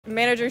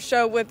Manager's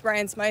Show with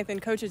Ryan Smyth,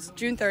 and Coach, it's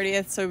June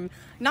 30th, so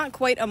not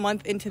quite a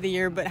month into the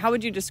year, but how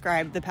would you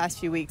describe the past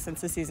few weeks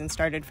since the season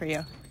started for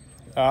you?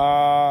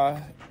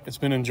 It's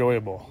been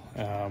enjoyable.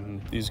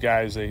 These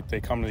guys,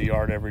 they come to the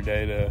yard every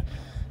day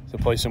to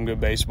play some good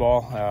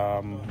baseball.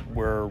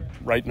 We're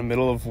right in the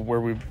middle of where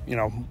we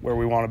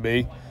want to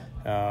be.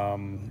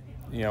 And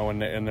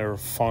they're a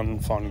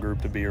fun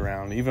group to be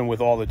around. Even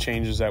with all the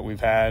changes that we've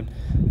had,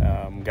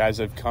 guys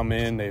that have come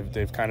in,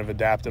 they've kind of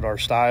adapted our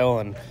style,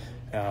 and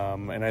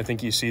I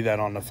think you see that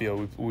on the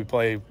field. We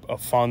play a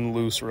fun,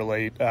 loose,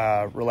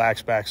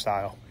 relaxed back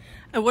style.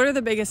 And what are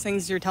the biggest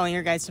things you're telling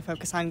your guys to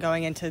focus on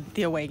going into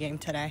the away game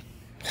today?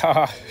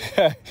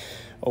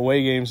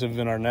 Away games have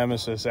been our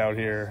nemesis out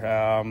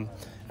here.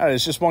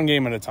 It's just one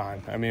game at a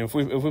time. I mean, if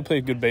we play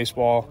good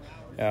baseball,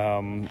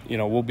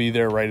 we'll be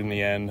there right in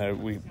the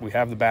end. We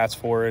have the bats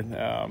for it.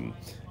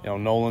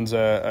 Nolan's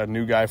a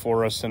new guy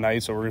for us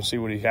tonight, so we're going to see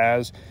what he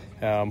has.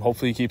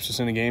 Hopefully, he keeps us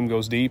in the game,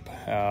 goes deep,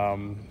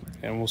 and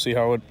we'll see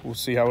how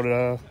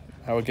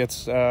it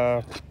gets,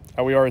 how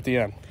we are at the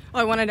end.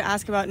 Well, I wanted to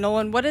ask about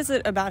Nolan. What is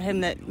it about him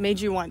that made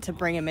you want to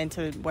bring him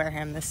into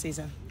Wareham this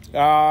season?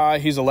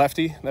 He's a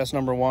lefty. That's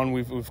number one.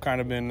 We've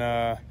kind of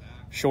been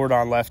short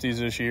on lefties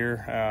this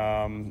year.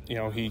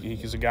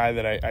 He's a guy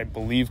that I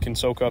believe can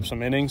soak up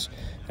some innings,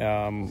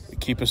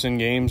 keep us in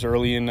games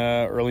early in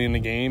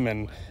the game,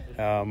 and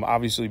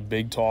obviously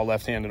big, tall,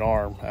 left-handed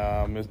arm.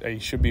 He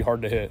should be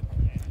hard to hit.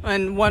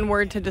 And one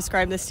word to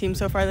describe this team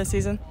so far this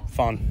season?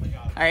 Fun.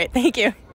 All right, thank you.